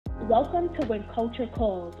Welcome to When Culture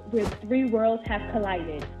Calls, where three worlds have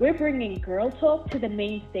collided. We're bringing girl talk to the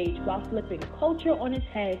main stage while flipping culture on its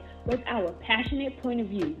head with our passionate point of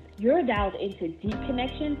views. You're dialed into deep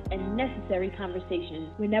connections and necessary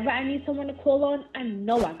conversations. Whenever I need someone to call on, I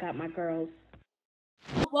know I got my girls.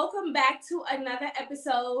 Welcome back to another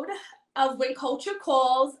episode of When Culture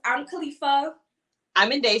Calls. I'm Kalifa.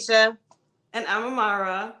 I'm Endeshia. And I'm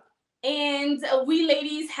Amara. And we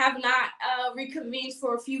ladies have not reconvened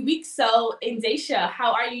for a few weeks. So, Endeshia,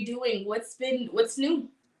 how are you doing? What's new?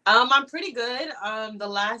 I'm pretty good.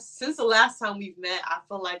 Since the last time we've met, I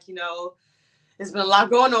feel like, there's been a lot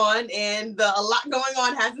going on, and a lot going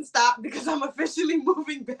on hasn't stopped because I'm officially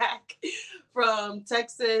moving back from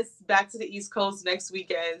Texas back to the East Coast next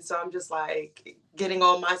weekend. So I'm just like getting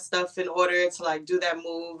all my stuff in order to like do that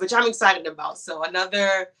move, which I'm excited about. So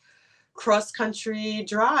another cross-country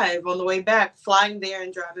drive on the way back, flying there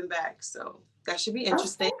and driving back. So that should be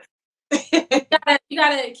interesting. You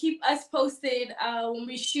gotta keep us posted when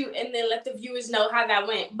we shoot, and then let the viewers know how that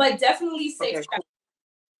went. But definitely safe travel. Cool.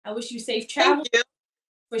 I wish you safe travel. Thank you.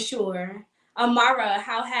 For sure. Amara,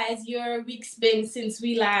 how has your weeks been since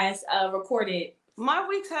we last recorded? My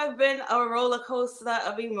weeks have been a roller coaster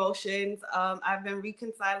of emotions. I've been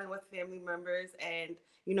reconciling with family members, and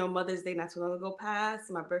Mother's Day not too long ago passed,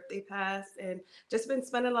 my birthday passed, and just been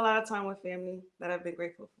spending a lot of time with family that I've been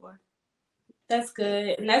grateful for. That's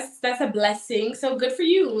good, and that's a blessing. So good for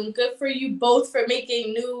you, and good for you both for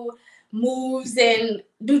making new moves and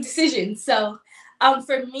new decisions. So,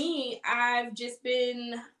 for me, I've just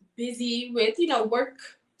been busy with work,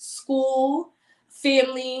 school,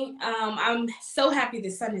 family. I'm so happy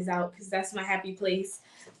the sun is out because that's my happy place.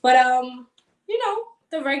 But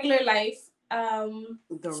the regular life.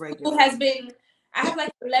 School has been. I have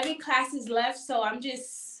like 11 classes left, so I'm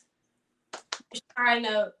just trying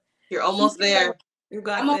to. You're almost there.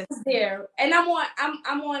 I'm almost there, and I'm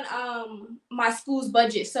on my school's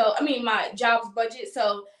budget. So my job's budget.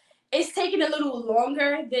 So it's taking a little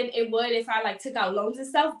longer than it would if I took out loans and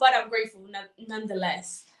stuff. But I'm grateful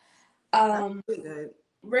nonetheless.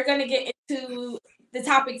 We're gonna get into the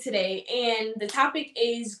topic today, and the topic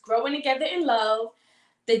is growing together in love,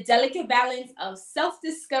 the delicate balance of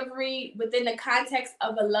self-discovery within the context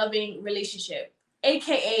of a loving relationship,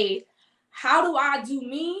 aka how do I do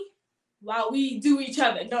me while we do each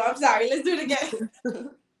other. No, I'm sorry. Let's do it again.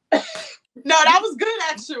 No, that was good,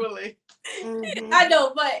 actually. Mm-hmm. I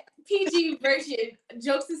know, but PG version,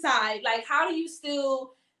 jokes aside, how do you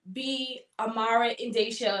still be Amara,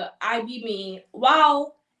 Endeshia, I be me,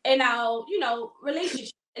 while in our,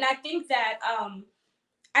 relationship? And I think that,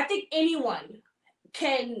 I think anyone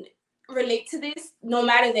can relate to this, no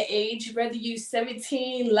matter the age, whether you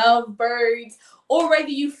 17, love birds, or whether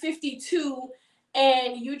you 52,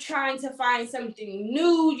 and you're trying to find something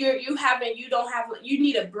new, you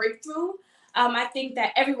need a breakthrough. I think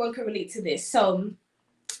that everyone can relate to this. So,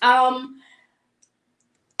 and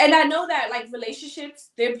I know that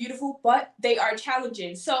relationships, they're beautiful, but they are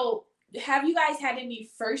challenging. So have you guys had any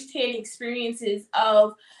firsthand experiences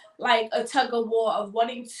of a tug of war of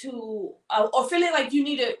wanting to, or feeling like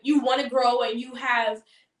you want to grow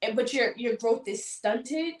and but your growth is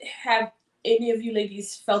stunted? Have any of you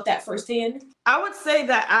ladies felt that firsthand? I would say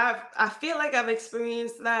that I feel like I've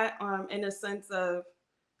experienced that in a sense of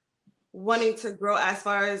wanting to grow as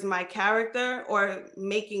far as my character or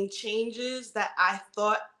making changes that I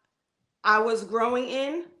thought I was growing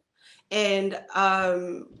in, and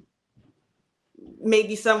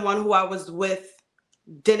maybe someone who I was with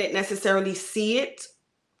didn't necessarily see it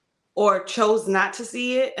or chose not to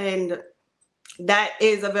see it, and that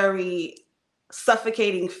is a very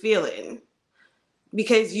suffocating feeling.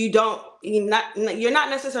 Because you're not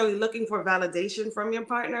necessarily looking for validation from your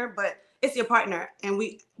partner, but it's your partner, and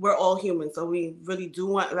we're all human, so we really do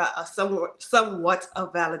want somewhat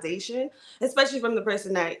of validation, especially from the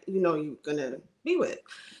person that you're gonna be with.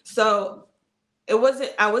 So I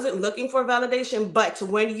wasn't looking for validation, but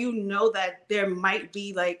when you know that there might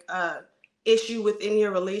be a issue within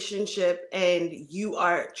your relationship, and you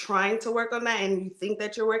are trying to work on that, and you think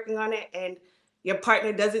that you're working on it, and your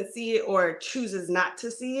partner doesn't see it or chooses not to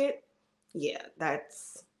see it, yeah,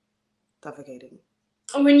 that's suffocating.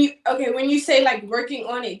 When you say working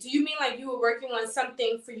on it, do you mean you were working on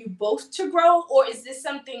something for you both to grow, or is this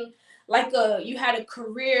something you had a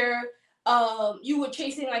career, you were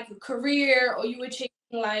chasing a career, or you were chasing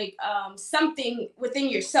something within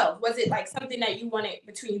yourself? Was it something that you wanted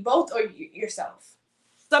between both or yourself?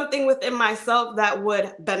 Something within myself that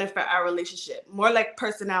would benefit our relationship, more like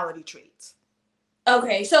personality traits.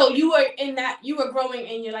 Okay, so you were growing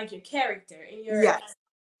in your your character, in your yes.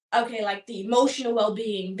 Okay, like the emotional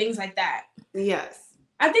well-being, things like that. Yes.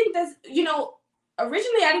 I think that's,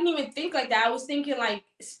 originally I didn't even think like that. I was thinking like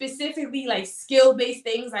specifically like skill-based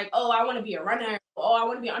things like, oh, I want to be a runner. Oh, I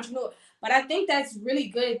want to be an entrepreneur. But I think that's really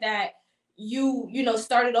good that you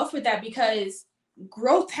started off with that, because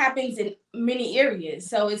growth happens in many areas.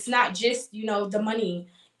 So it's not just, the money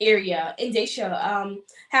area. Endeshia,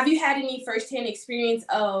 have you had any firsthand experience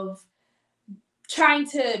of trying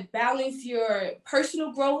to balance your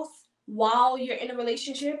personal growth while you're in a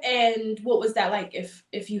relationship, and what was that like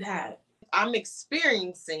if you had? I'm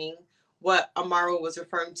experiencing what Amara was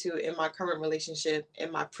referring to in my current relationship.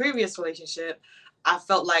 In my previous relationship, I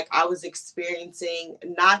felt like I was experiencing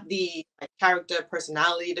not the character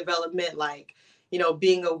personality development, like,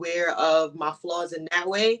 being aware of my flaws in that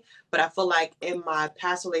way. But I feel like in my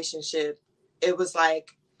past relationship, it was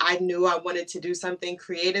like I knew I wanted to do something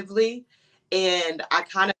creatively. And I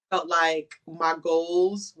kind of felt like my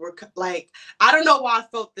goals were like, I don't know why I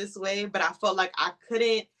felt this way, but I felt like I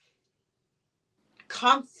couldn't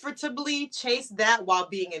comfortably chase that while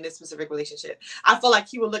being in this specific relationship. I feel like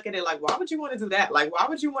he would look at it like, why would you want to do that? Like, why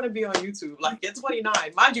would you want to be on YouTube? Like, you're 29.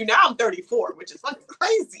 Mind you, now I'm 34, which is fucking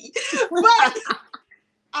crazy. But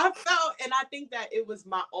I felt, and I think that it was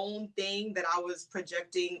my own thing that I was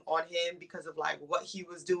projecting on him because of like what he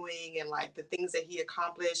was doing and like the things that he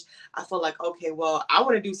accomplished. I felt like, okay, well, I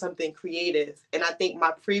want to do something creative. And I think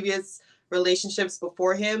my previous relationships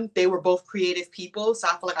before him, they were both creative people. So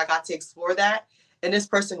I feel like I got to explore that. And this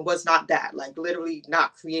person was not that, like literally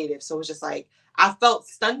not creative. So it was just like, I felt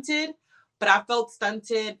stunted, but I felt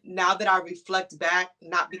stunted now that I reflect back,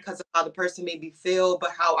 not because of how the person made me feel,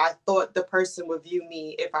 but how I thought the person would view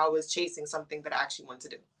me if I was chasing something that I actually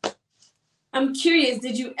wanted to do. I'm curious,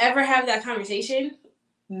 did you ever have that conversation?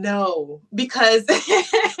 No, because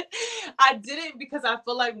I didn't, because I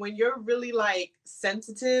feel like when you're really like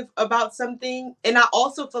sensitive about something, and I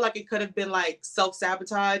also feel like it could have been like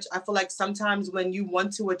self-sabotage. I feel like sometimes when you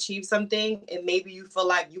want to achieve something and maybe you feel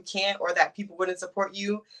like you can't or that people wouldn't support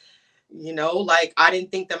you, like I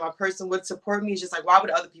didn't think that my person would support me. It's just like, why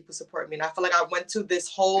would other people support me? And I feel like I went to this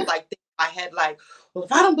whole like thing in my head, like, well,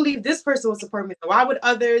 if I don't believe this person would support me, why would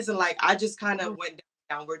others? And like, I just kind of went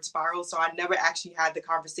downward spiral. So I never actually had the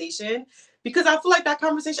conversation because I feel like that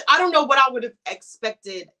conversation, I don't know what I would have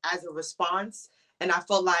expected as a response. And I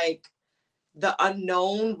felt like the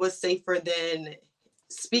unknown was safer than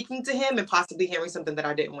speaking to him and possibly hearing something that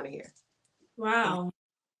I didn't want to hear. Wow.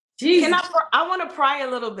 Jeez. I want to pry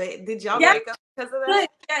a little bit. Did y'all break up because of that?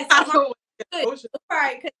 Yes, good.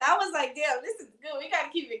 Right, because I was like, damn, this is good. We got to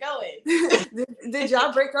keep it going. Did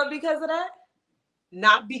y'all break up because of that?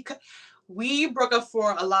 Not because we broke up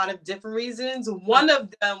for a lot of different reasons. One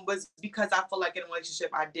of them was because I feel like in a relationship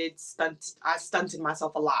I stunted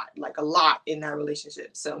myself a lot in that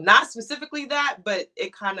relationship. So not specifically that, but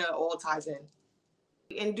it kind of all ties in.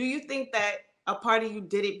 And do you think that a part of you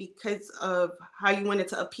did it because of how you wanted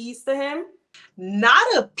to appease to him?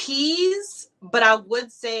 Not appease, but I would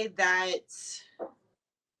say that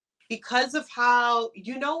because of how,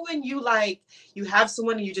 when you have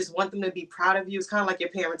someone and you just want them to be proud of you, it's kind of like your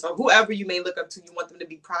parents or whoever you may look up to, you want them to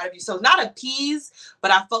be proud of you. So not appease,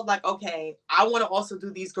 but I felt like, okay, I want to also do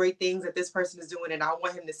these great things that this person is doing and I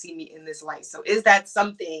want him to see me in this light. So is that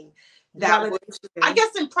something that would, I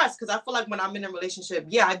guess, impress? Because I feel like when I'm in a relationship,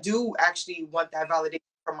 yeah, I do actually want that validation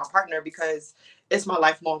from my partner because it's my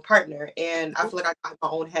lifelong partner and I feel like I got my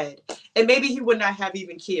own head. And maybe he would not have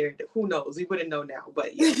even cared. Who knows? We wouldn't know now,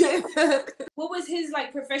 but yeah. What was his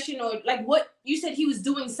professional, what you said he was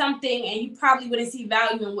doing something and you probably wouldn't see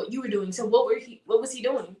value in what you were doing. So what was he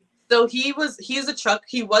doing? So he was a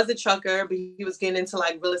trucker, but he was getting into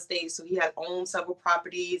real estate. So he had owned several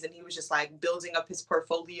properties and he was just building up his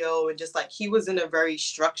portfolio and just he was in a very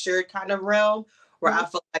structured kind of realm where I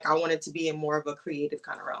felt like I wanted to be in more of a creative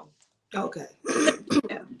kind of realm. Okay.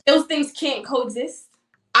 Yeah. Those things can't coexist.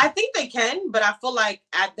 I think they can, but I feel like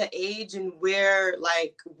at the age and where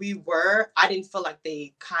we were, I didn't feel like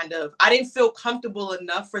I didn't feel comfortable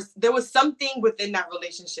enough there was something within that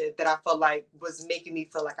relationship that I felt like was making me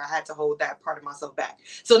feel like I had to hold that part of myself back.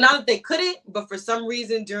 So not that they couldn't, but for some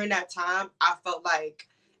reason during that time, I felt like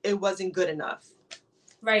it wasn't good enough.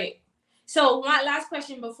 Right. So my last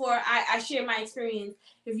question before I share my experience,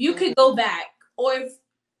 if you could go back or if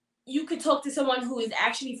you could talk to someone who is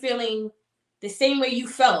actually feeling the same way you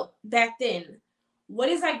felt back then, what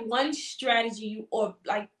is one strategy or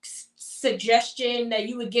suggestion that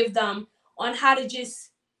you would give them on how to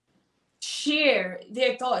just share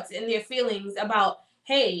their thoughts and their feelings about,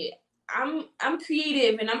 hey, I'm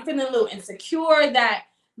creative and I'm feeling a little insecure that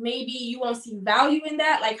maybe you won't see value in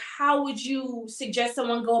that? Like, how would you suggest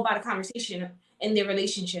someone go about a conversation in their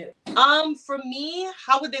relationship? For me,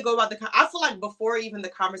 how would they go about I feel like before even the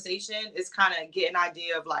conversation is kind of get an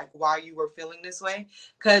idea of like why you were feeling this way.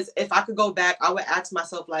 Because if I could go back, I would ask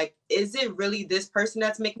myself like, is it really this person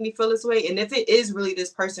that's making me feel this way? And if it is really this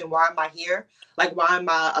person, why am I here? Like, why am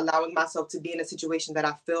I allowing myself to be in a situation that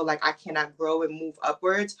I feel like I cannot grow and move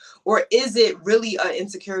upwards? Or is it really an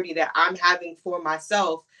insecurity that I'm having for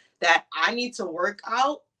myself that I need to work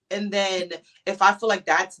out? And then if I feel like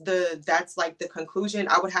that's like the conclusion,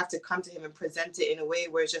 I would have to come to him and present it in a way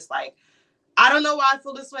where it's just like, I don't know why I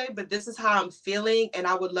feel this way, but this is how I'm feeling, and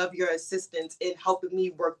I would love your assistance in helping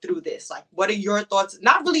me work through this. Like, what are your thoughts?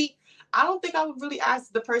 Not really, I don't think I would really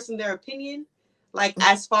ask the person their opinion, like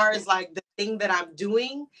as far as like the thing that I'm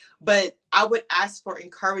doing, but I would ask for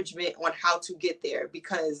encouragement on how to get there,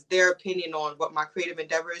 because their opinion on what my creative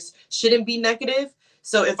endeavors shouldn't be negative.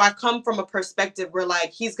 So if I come from a perspective where like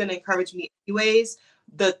he's going to encourage me anyways,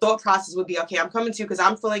 the thought process would be, okay, I'm coming to you because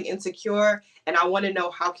I'm feeling insecure and I want to know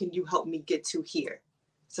how can you help me get to here.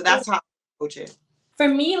 So that's how I approach it. For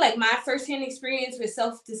me, like my firsthand experience with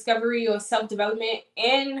self-discovery or self-development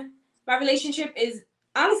in my relationship is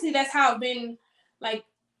honestly that's how I've been. Like,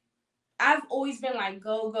 I've always been like,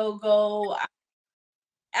 go, go, go.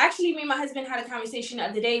 Actually, me and my husband had a conversation the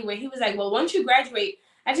other day where he was like, well, once you graduate,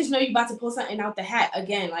 I just know you're about to pull something out the hat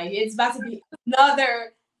again. Like, it's about to be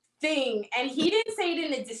another thing. And he didn't say it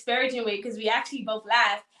in a disparaging way because we actually both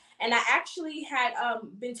laughed. And I actually had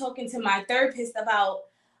been talking to my therapist about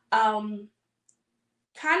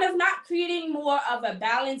kind of not creating more of a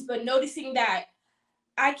balance, but noticing that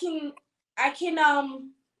I can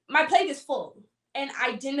my plate is full, and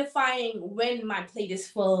identifying when my plate is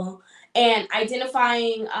full and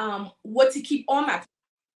identifying what to keep on my plate.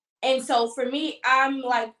 And so for me, I'm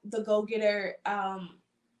like the go-getter, and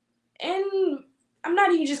I'm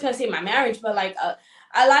not even just gonna say my marriage, but like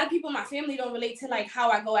a lot of people in my family don't relate to like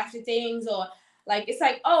how I go after things, or like it's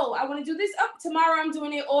like, oh, I want to do this, up tomorrow I'm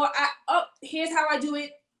doing it, or here's how I do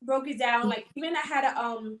it, broke it down. Like, even I had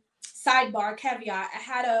a sidebar caveat. I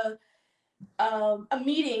had a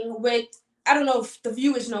meeting with, I don't know if the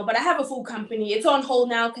viewers know, but I have a food company. It's on hold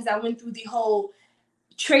now because I went through the whole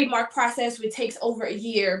trademark process, which takes over a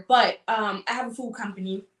year. But I have a food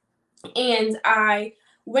company, and I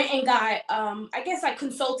went and got I guess like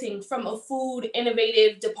consulting from a food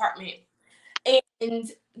innovative department.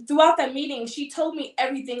 And throughout that meeting, she told me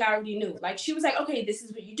everything I already knew. Like, she was like, okay, this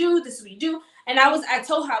is what you do, this is what you do. And I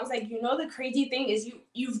told her, I was like, you know, the crazy thing is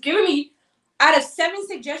you've given me, out of 7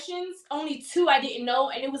 suggestions, only 2 I didn't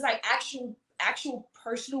know. And it was like actual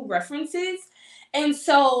personal references. And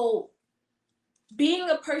so being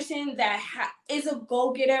a person that is a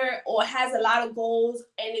go-getter or has a lot of goals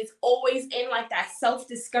and is always in like that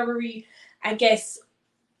self-discovery, I guess,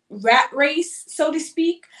 rat race, so to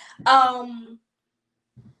speak,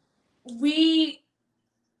 we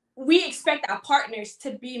expect our partners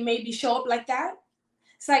to be maybe show up like that.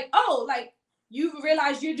 It's like, oh, like, you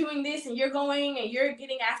realize you're doing this and you're going and you're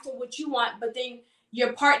getting after what you want, but then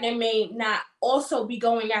your partner may not also be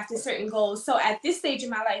going after certain goals. So at this stage in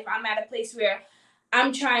my life, I'm at a place where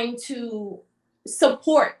I'm trying to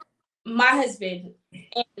support my husband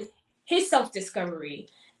and his self-discovery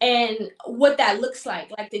and what that looks like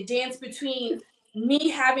the dance between me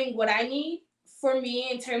having what I need for me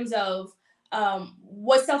in terms of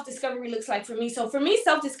what self-discovery looks like for me. So for me,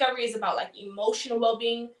 self-discovery is about like emotional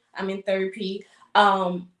well-being. I'm in therapy,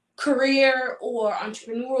 career or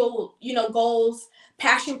entrepreneurial, goals,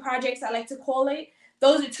 passion projects, I like to call it.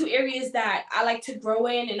 Those are 2 areas that I like to grow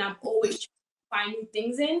in, and I'm always trying to find new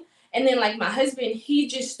things in. And then like my husband, he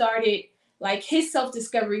just started like his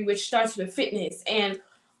self-discovery, which starts with fitness. And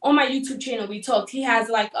on my YouTube channel, we talked, he has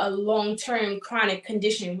like a long-term chronic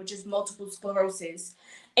condition, which is multiple sclerosis.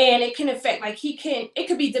 And it can affect, like, it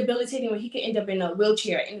could be debilitating where he could end up in a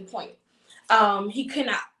wheelchair at any point. He could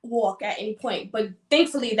not walk at any point, but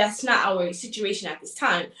thankfully that's not our situation at this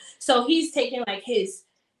time. So he's taking like his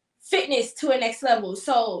fitness to a next level.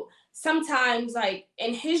 So sometimes like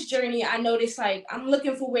in his journey, I notice like I'm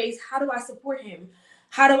looking for ways, how do I support him?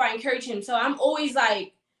 How do I encourage him? So I'm always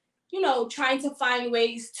like, trying to find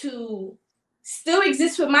ways to still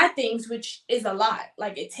exist with my things, which is a lot.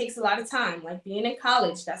 Like, it takes a lot of time. Like, being in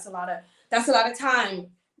college, that's a lot of time.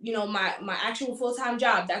 My actual full-time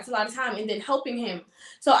job, that's a lot of time. And then helping him.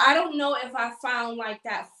 So I don't know if I found like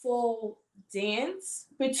that full dance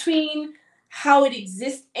between how it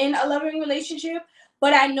exists in a loving relationship,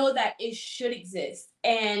 but I know that it should exist.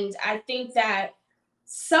 And I think that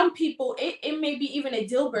some people, it may be even a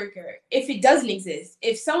deal breaker if it doesn't exist.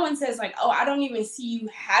 If someone says like, oh, I don't even see you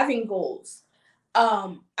having goals,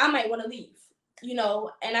 I might want to leave, you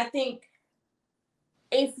know. And I think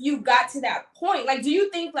if you got to that point, like, do you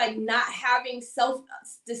think like not having self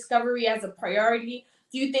discovery as a priority,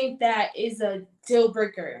 do you think that is a deal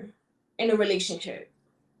breaker in a relationship?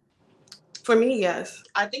 For me, yes.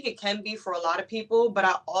 I think it can be for a lot of people, but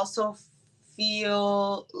I also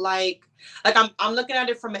feel like I'm looking at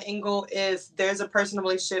it from an angle if there's a personal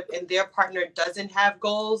relationship and their partner doesn't have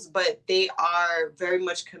goals, but they are very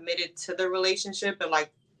much committed to the relationship and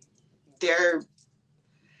like their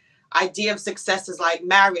idea of success is like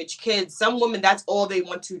marriage, kids. Some women, that's all they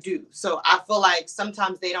want to do. So I feel like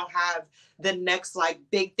sometimes they don't have the next like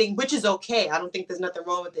big thing, which is okay. I don't think there's nothing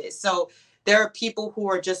wrong with it. So there are people who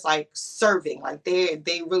are just like serving, like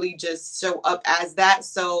they really just show up as that.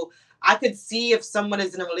 So I could see if someone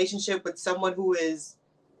is in a relationship with someone who is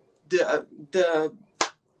the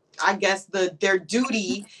I guess their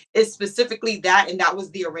duty is specifically that, and that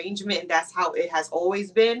was the arrangement, and that's how it has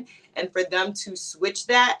always been. And for them to switch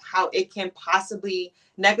that, how it can possibly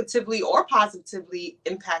negatively or positively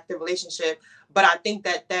impact the relationship. But I think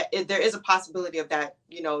that there is a possibility of that,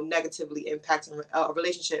 you know, negatively impacting a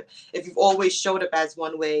relationship. If you've always showed up as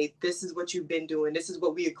one way, this is what you've been doing, this is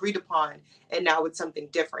what we agreed upon, and now it's something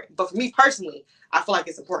different. But for me personally, I feel like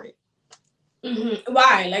it's important. Mm-hmm.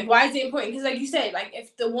 Why? Like, why is it important? Because, like you said, like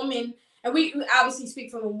if the woman, and we obviously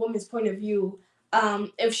speak from a woman's point of view,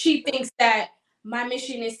 if she thinks that my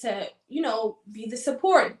mission is to, you know, be the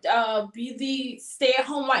support, be the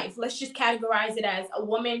stay-at-home wife. Let's just categorize it as a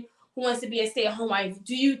woman who wants to be a stay-at-home wife.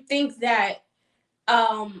 Do you think that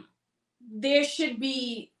there should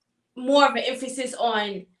be more of an emphasis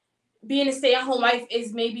on being a stay-at-home wife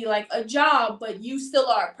is maybe like a job, but you still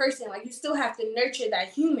are a person. Like you still have to nurture that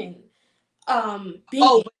human being.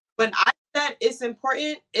 Oh, when I said it's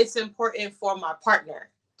important for my partner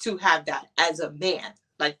to have that as a man.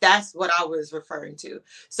 Like that's what I was referring to.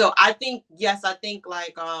 So I think yes, I think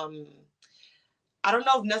like I don't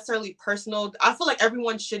know if necessarily personal. I feel like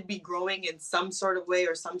everyone should be growing in some sort of way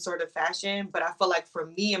or some sort of fashion. But I feel like for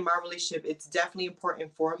me in my relationship, it's definitely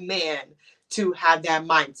important for a man to have that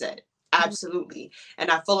mindset. Absolutely.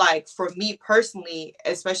 And I feel like for me personally,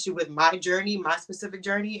 especially with my journey, my specific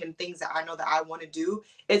journey and things that I know that I want to do,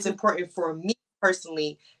 it's important for me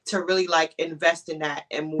personally to really like invest in that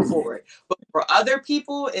and move forward. But for other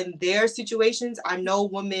people in their situations, I know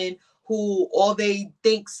women who all they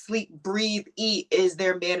think, sleep, breathe, eat is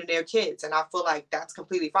their man and their kids. And I feel like that's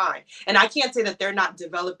completely fine. And I can't say that they're not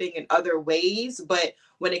developing in other ways, but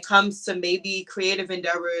when it comes to maybe creative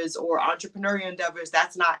endeavors or entrepreneurial endeavors,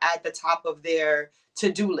 that's not at the top of their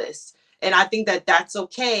to-do list. And I think that that's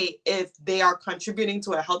okay if they are contributing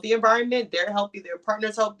to a healthy environment, they're healthy, their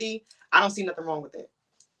partner's healthy. I don't see nothing wrong with it.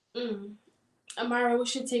 Amara,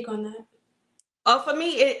 what's your take on that? For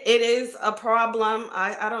me, it is a problem.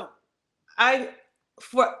 I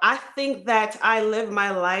think that I live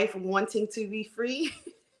my life wanting to be free.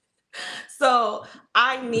 So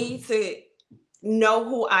I need to know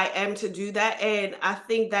who I am to do that. And I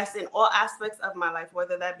think that's in all aspects of my life,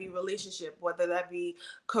 whether that be relationship, whether that be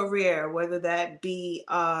career, whether that be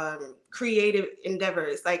creative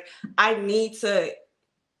endeavors. Like I need to,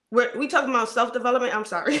 we talking about self-development. I'm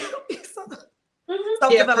sorry.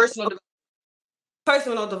 Yeah,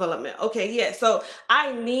 personal development. Okay, yeah. So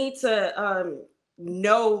I need to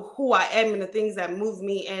know who I am and the things that move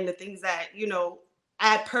me and the things that, you know,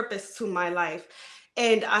 add purpose to my life.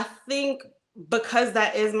 And I think because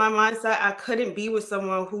that is my mindset, I couldn't be with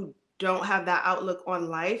someone who don't have that outlook on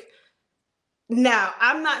life. Now,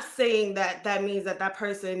 I'm not saying that that means that that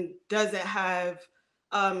person doesn't have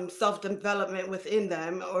self-development within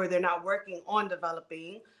them or they're not working on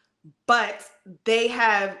developing, but they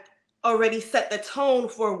have already set the tone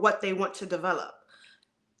for what they want to develop.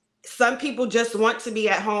 Some people just want to be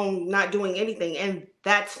at home not doing anything, and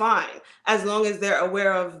that's fine as long as they're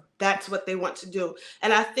aware of that's what they want to do.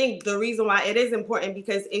 And I think the reason why it is important,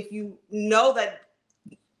 because if you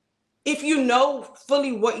know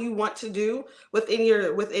fully what you want to do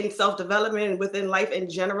within self-development and within life in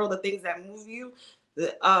general, the things that move you,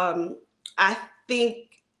 I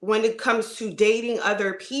think when it comes to dating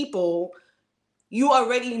other people, you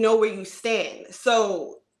already know where you stand.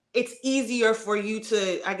 So it's easier for you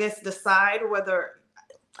to, I guess, decide whether,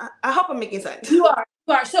 I hope I'm making sense. You are.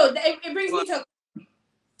 So it brings me to,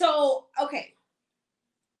 so, okay.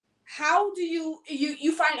 How do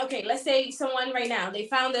you find, okay, let's say someone right now, they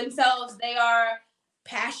found themselves, they are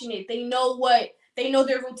passionate, they know what They know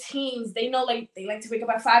their routines. They know like they like to wake up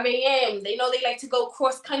at 5 a.m. They know they like to go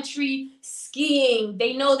cross country skiing.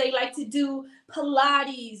 They know they like to do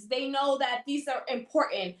Pilates. They know that these are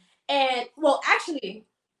important. And well, actually,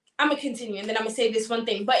 I'm gonna continue and then I'm gonna say this one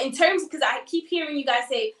thing. But in terms, because I keep hearing you guys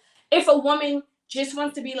say, if a woman just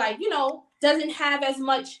wants to be like, doesn't have as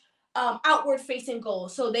much outward facing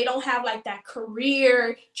goals, so they don't have like that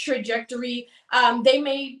career trajectory, they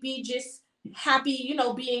may be just happy,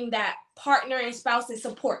 being that partner and spouse and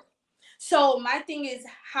support. So my thing is,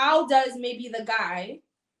 how does maybe the guy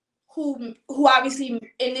who obviously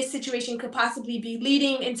in this situation could possibly be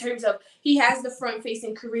leading in terms of he has the front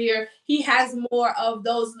facing career, he has more of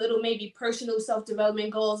those little maybe personal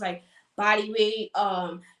self-development goals like body weight,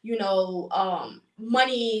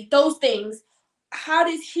 money, those things. How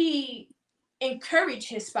does he encourage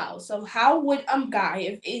his spouse? So how would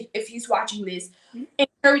guy, if he's watching this,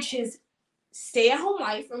 encourage his stay-at-home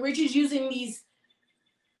wife? And we're just using these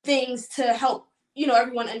things to help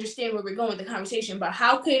everyone understand where we're going with the conversation. But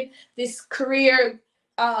how could this career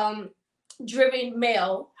driven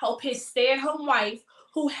male help his stay-at-home wife,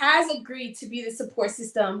 who has agreed to be the support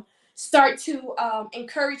system, start to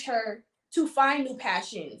encourage her to find new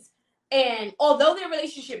passions? And although their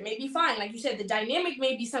relationship may be fine, like you said, the dynamic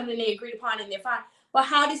may be something they agreed upon and they're fine, but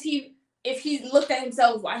how does he, if he looked at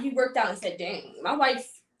himself while he worked out and said, dang, my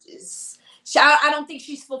wife is, I don't think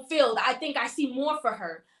she's fulfilled, I think I see more for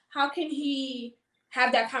her, how can he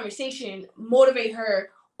have that conversation, motivate her,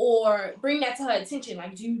 or bring that to her attention?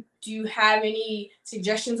 Like, do you have any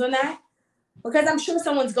suggestions on that? Because I'm sure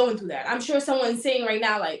someone's going through that. I'm sure someone's saying right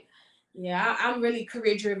now, like, yeah, I'm really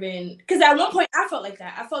career driven. Because at one point I felt like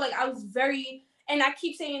that. I felt like I was very, and I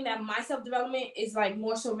keep saying that my self-development is like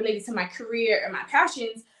more so related to my career and my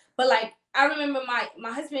passions. But like, I remember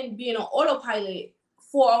my husband being on autopilot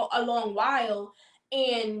for a long while.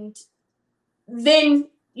 And then,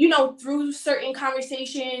 through certain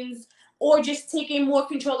conversations or just taking more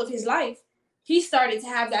control of his life, he started to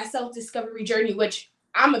have that self-discovery journey, which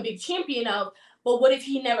I'm a big champion of. But what if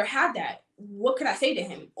he never had that? What could I say to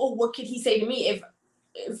him? Or what could he say to me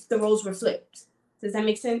if the roles were flipped? Does that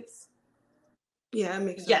make sense? Yeah, it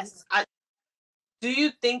makes sense. Yes. Do you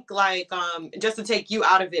think, like, just to take you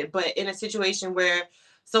out of it, but in a situation where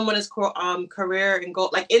someone is career and goal,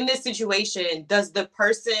 like in this situation, does the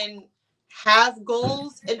person have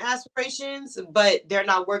goals and aspirations, but they're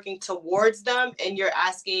not working towards them, and you're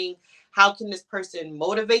asking, how can this person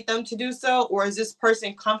motivate them to do so? Or is this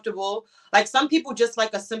person comfortable? Like, some people just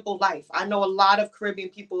like a simple life. I know a lot of Caribbean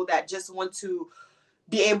people that just want to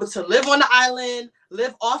be able to live on the island,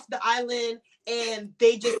 live off the island, and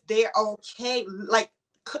they're okay, like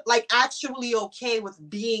actually okay with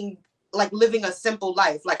being like living a simple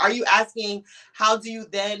life. Like, are you asking, how do you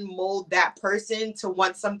then mold that person to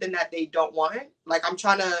want something that they don't want? Like, I'm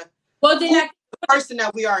trying to, well, then the person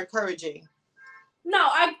that we are encouraging. No,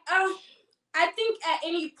 I think at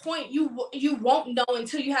any point you won't know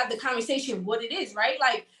until you have the conversation what it is, right?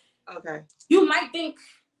 Like, okay, you might think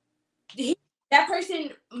that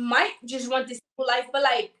person might just want this life, but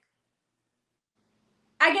like,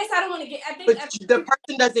 I guess I don't want to get. I think the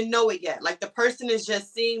person doesn't know it yet. Like, the person is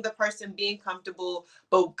just seeing the person being comfortable,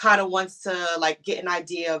 but kind of wants to like get an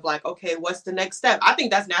idea of like, okay, what's the next step? I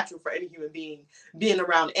think that's natural for any human being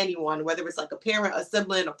around anyone, whether it's like a parent, a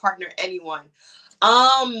sibling, a partner, anyone.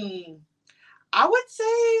 I would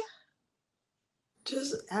say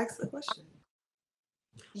just ask the question.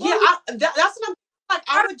 Yeah, that's what I'm like.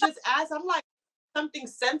 I would just ask. I'm like, something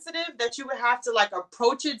sensitive that you would have to like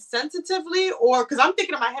approach it sensitively, or because I'm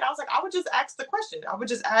thinking in my head, I was like, I would just ask the question. I would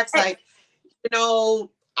just ask, like,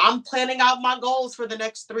 I'm planning out my goals for the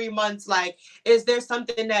next 3 months. Like, is there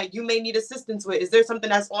something that you may need assistance with? Is there something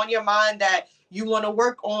that's on your mind that you want to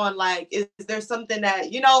work on? Like, is there something that,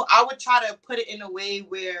 I would try to put it in a way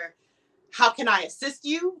where, how can I assist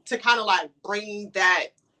you to kind of like bring that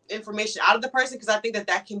information out of the person? Because I think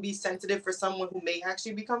that can be sensitive for someone who may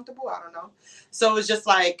actually be comfortable. I don't know. So it's just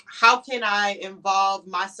like, how can I involve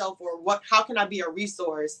myself, or how can I be a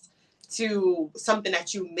resource to something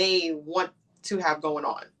that you may want to have going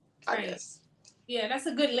on, I guess. Yeah, that's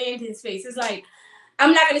a good landing space. It's like,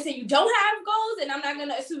 I'm not gonna say you don't have goals, and I'm not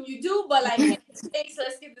gonna assume you do, but like, hey, so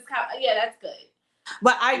let's get this. Yeah, that's good.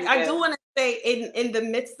 But I do want to say, in the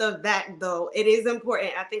midst of that, though, it is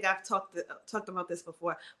important. I think I've talked about this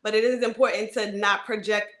before, but it is important to not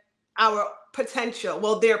project our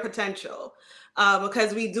potential, their potential,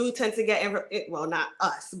 because we do tend to get not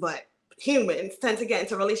us, but humans tend to get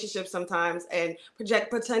into relationships sometimes and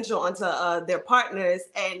project potential onto their partners,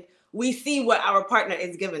 and we see what our partner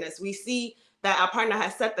is giving us. We see that our partner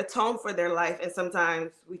has set the tone for their life, and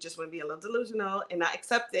sometimes we just want to be a little delusional and not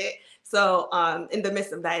accept it. So in the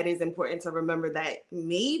midst of that, it is important to remember that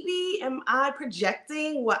maybe am I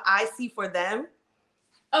projecting what I see for them?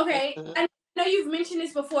 Okay, I know you've mentioned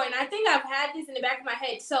this before, and I think I've had this in the back of my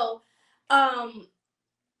head. So,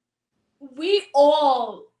 we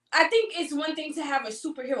all, I think it's one thing to have a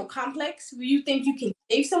superhero complex where you think you can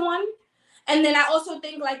save someone. And then I also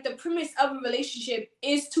think like the premise of a relationship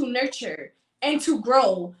is to nurture and to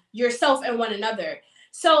grow yourself and one another.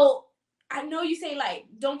 So I know you say like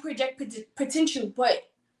don't project potential, but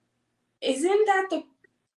isn't that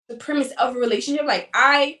the premise of a relationship? Like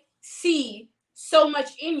I see so much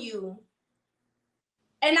in you,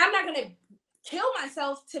 and I'm not gonna kill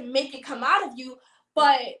myself to make it come out of you,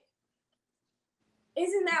 but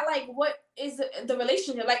isn't that like what is the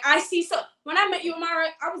relationship? Like I see, so when I met you, Amara,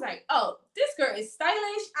 I was like, oh, this girl is stylish.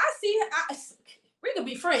 I see her. We could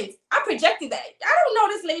be friends. I projected that. I don't know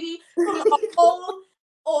this lady from a pole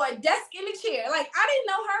or a desk in a chair. Like I didn't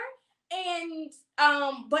know her,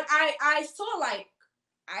 and but I saw like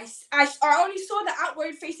I only saw the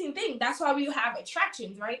outward facing thing. That's why we have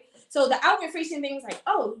attractions, right? So the outward facing thing is like,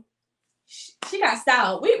 oh, she got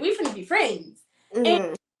style. We finna be friends.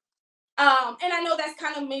 Mm-hmm. And I know that's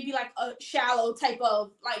kind of maybe like a shallow type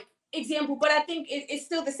of like example, but I think it's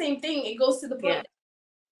still the same thing. It goes to the point. Yeah.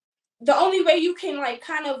 The only way you can like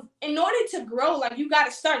kind of, in order to grow, like you got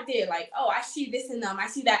to start there. Like, oh, I see this in them. I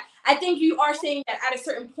see that. I think you are saying that at a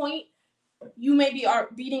certain point, you maybe are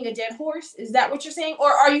beating a dead horse. Is that what you're saying?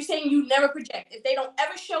 Or are you saying you never project? If they don't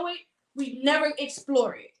ever show it, we never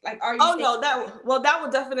explore it. Like, are you? Oh no, that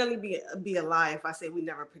would definitely be a lie if I say we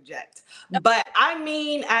never project. But I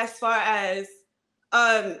mean, as far as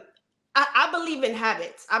I believe in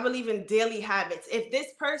habits. I believe in daily habits. If this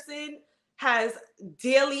person has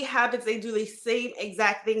daily habits, they do the same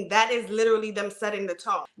exact thing. That is literally them setting the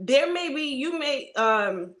tone. There may be, you may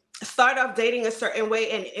start off dating a certain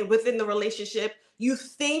way, and within the relationship, you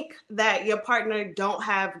think that your partner don't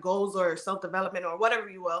have goals or self-development or whatever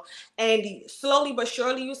you will, and slowly but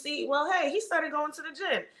surely you see, well, hey, he started going to the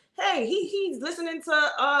gym. Hey, he's listening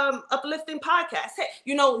to uplifting podcasts. Hey,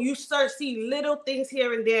 you start see little things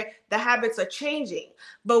here and there. The habits are changing.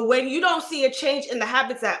 But when you don't see a change in the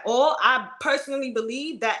habits at all, I personally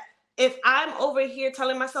believe that if I'm over here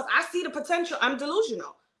telling myself, I see the potential, I'm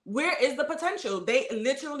delusional. Where is the potential? They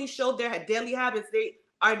literally showed their daily habits. They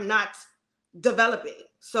are not developing.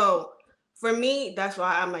 So for me, that's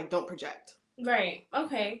why I'm like, don't project. Right.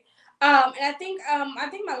 Okay. And I think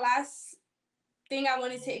my last thing I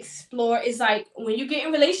wanted to explore is like when you get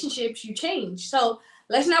in relationships, you change. So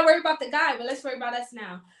let's not worry about the guy, but let's worry about us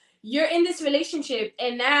now. You're in this relationship,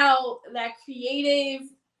 and now that creative,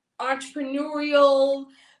 entrepreneurial,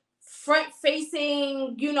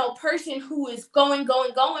 front-facing, person who is going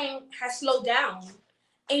has slowed down,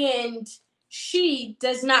 and she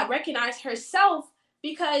does not recognize herself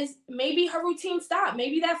because maybe her routine stopped.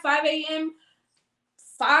 Maybe that 5 a.m.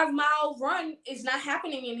 5-mile run is not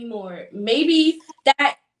happening anymore. Maybe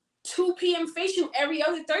that 2 p.m. facial every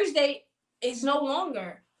other Thursday is no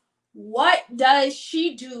longer. What does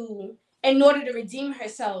she do in order to redeem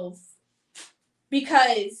herself?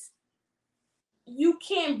 Because you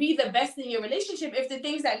can't be the best in your relationship if the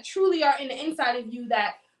things that truly are in the inside of you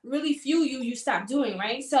that really fuel you, you stop doing,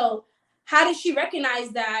 right? So how does she recognize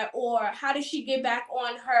that, or how does she get back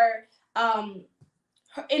on her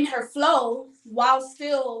in her flow while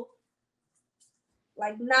still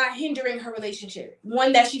like not hindering her relationship,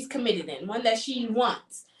 one that she's committed in, one that she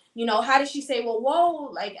wants? How does she say, well,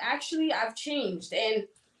 whoa, like actually I've changed and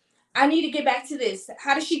I need to get back to this?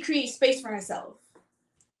 How does she create space for herself?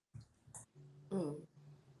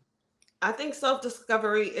 I think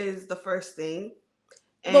self-discovery is the first thing.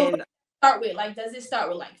 And start with, like, does it start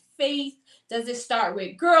with like faith? Does it start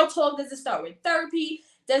with girl talk? Does it start with therapy?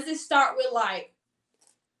 Does it start with like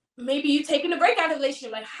maybe you taking a break out of the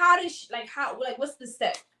relationship? Like what's the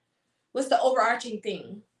step? What's the overarching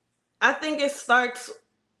thing? I think it starts,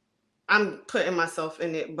 I'm putting myself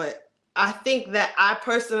in it, but I think that I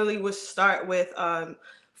personally would start with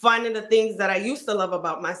finding the things that I used to love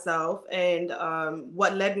about myself and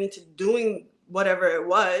what led me to doing whatever it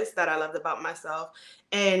was that I loved about myself,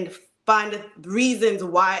 and find the reasons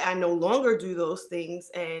why I no longer do those things,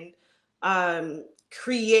 and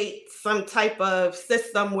create some type of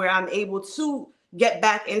system where I'm able to get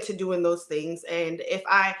back into doing those things. And if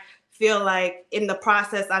I feel like in the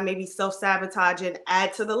process I maybe self-sabotage and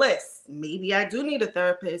add to the list, maybe I do need a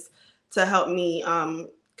therapist to help me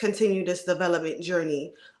continue this development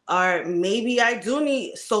journey. Or maybe I do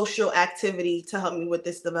need social activity to help me with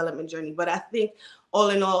this development journey. But I think all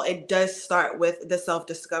in all, it does start with the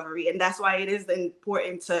self-discovery. And that's why it is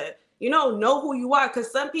important to, know who you are.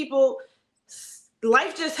 Because some people,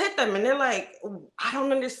 life just hit them and they're like, I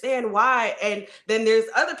don't understand why. And then there's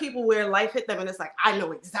other people where life hit them and it's like, I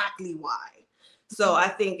know exactly why. So I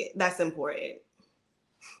think that's important.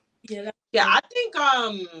 Yeah, I think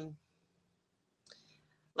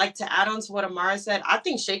like to add on to what Amara said, I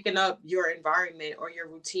think shaking up your environment or your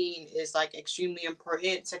routine is like extremely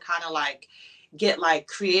important to kind of like get like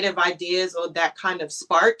creative ideas or that kind of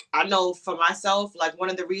spark. I know for myself, like one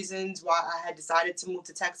of the reasons why I had decided to move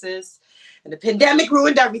to Texas, and the pandemic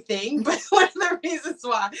ruined everything, but one of the reasons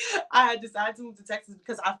why I had decided to move to Texas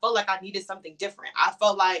because I felt like I needed something different. I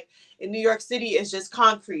felt like in New York City, it's just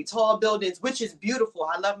concrete, tall buildings, which is beautiful.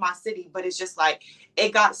 I love my city, but it's just like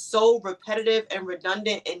it got so repetitive and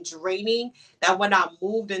redundant and draining that when I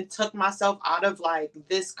moved and took myself out of like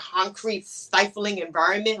this concrete stifling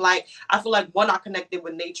environment, like I feel like I connected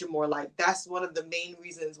with nature more. Like that's one of the main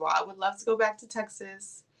reasons why I would love to go back to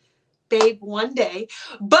Texas, babe, one day.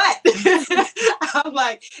 But I'm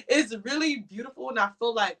like, it's really beautiful and I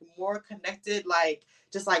feel like more connected, like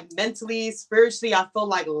just like mentally, spiritually, I feel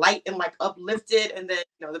like light and like uplifted. And then,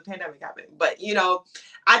 the pandemic happened. But,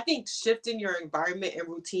 I think shifting your environment and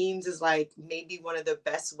routines is like maybe one of the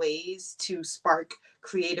best ways to spark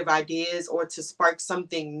creative ideas or to spark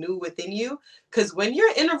something new within you. Because when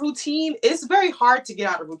you're in a routine, it's very hard to get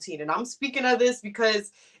out of routine. And I'm speaking of this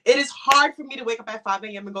because it is hard for me to wake up at 5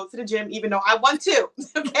 a.m. and go to the gym, even though I want to.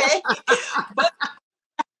 Okay. But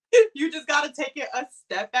you just got to take it a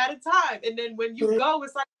step at a time. And then when you go,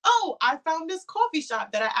 it's like, oh, I found this coffee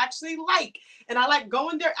shop that I actually like. And I like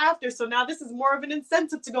going there after. So now this is more of an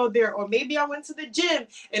incentive to go there. Or maybe I went to the gym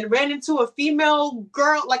and ran into a female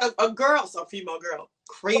girl, like a female girl.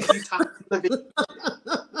 Crazy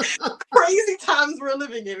times we're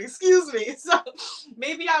living in, excuse me. So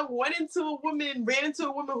maybe I ran into a woman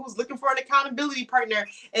who's looking for an accountability partner,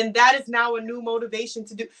 and that is now a new motivation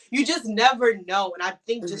to do. You just never know. And I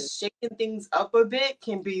think just shaking things up a bit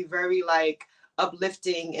can be very like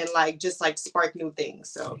uplifting and like just like spark new things.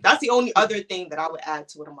 So that's the only other thing that I would add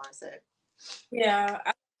to what Amara said. Yeah,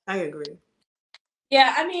 I agree.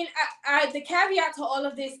 Yeah, I mean, the caveat to all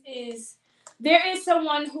of this is there is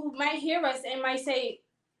someone who might hear us and might say,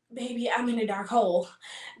 baby, I'm in a dark hole.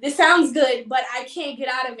 This sounds good, but I can't get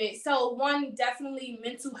out of it. So one, definitely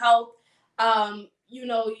mental health.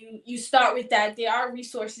 You start with that. There are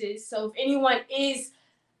resources. So if anyone is,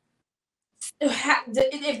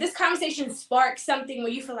 if this conversation sparks something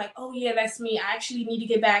where you feel like, oh yeah, that's me. I actually need to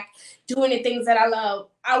get back doing the things that I love.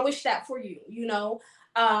 I wish that for you,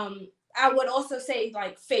 I would also say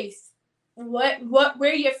like faith,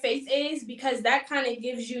 where your faith is, because that kind of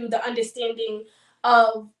gives you the understanding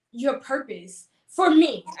of your purpose. For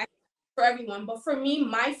me, for everyone, but for me,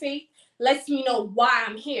 my faith lets me know why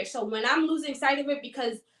I'm here. So when I'm losing sight of it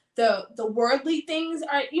because the worldly things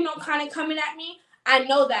are, kind of coming at me, I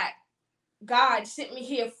know that God sent me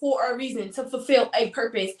here for a reason, to fulfill a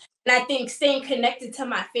purpose. And I think staying connected to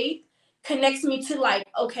my faith connects me to like,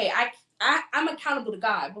 okay, I'm accountable to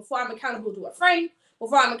God before I'm accountable to a friend,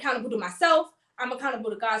 before I'm accountable to myself, I'm accountable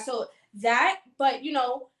to God. So that, but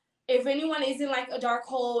if anyone is in like a dark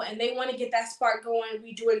hole and they want to get that spark going,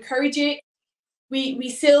 we do encourage it. We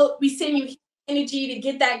send you energy to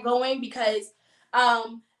get that going, because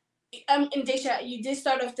Endeshia, you did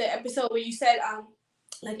start off the episode where you said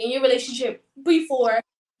like in your relationship before,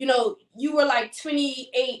 you were like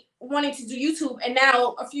 28 wanting to do YouTube, and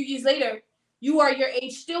now a few years later you are your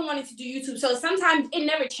age still wanting to do YouTube. So sometimes it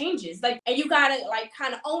never changes, like, and you gotta like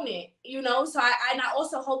kind of own it, so I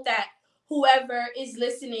also hope that whoever is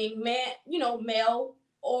listening, male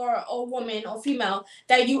or woman or female,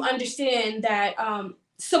 that you understand that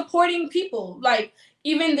supporting people, like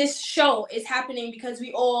even this show is happening because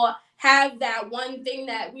we all have that one thing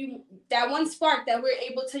that one spark that we're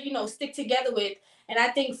able to stick together with. And I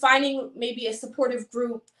think finding maybe a supportive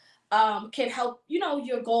group can help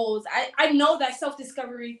your goals. I know that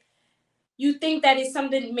self-discovery, you think that is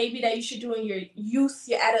something maybe that you should do in your youth,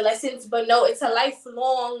 your adolescence, but no, it's a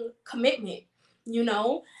lifelong commitment,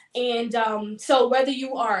 and so whether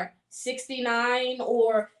you are 69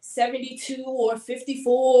 or 72 or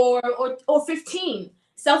 54 or 15,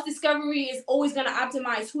 self-discovery is always going to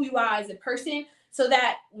optimize who you are as a person, so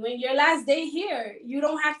that when your last day here, you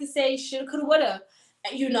don't have to say shoulda, coulda,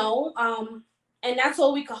 woulda, and that's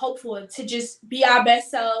all we could hope for, to just be our best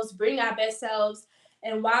selves, bring our best selves.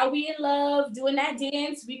 And while we in love doing that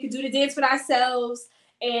dance, we could do the dance with ourselves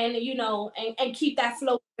and and keep that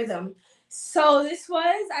flow rhythm. So this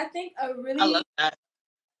was, I think, a really, I love that.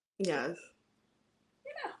 Yes.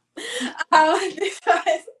 this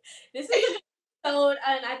was a good episode,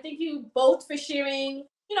 and I thank you both for sharing,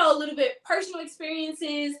 a little bit personal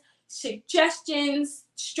experiences, suggestions,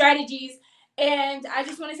 strategies. And I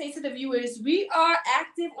just want to say to the viewers, we are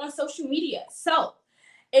active on social media. So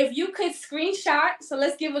if you could screenshot, so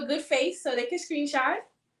let's give a good face so they can screenshot.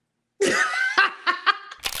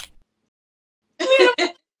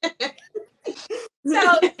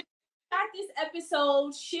 So this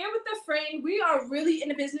episode, share with a friend. We are really in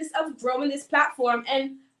the business of growing this platform,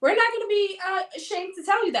 and we're not going to be ashamed to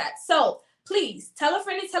tell you that. So please tell a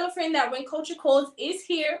friend that When Culture Calls is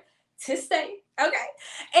here to stay. Okay.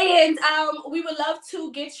 And we would love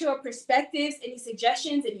to get your perspectives, any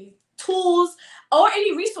suggestions, any tools, or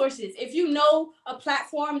any resources. If you know a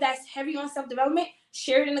platform that's heavy on self-development,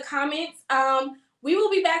 share it in the comments. We will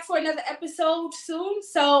be back for another episode soon.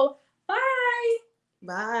 So bye.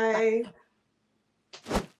 Bye.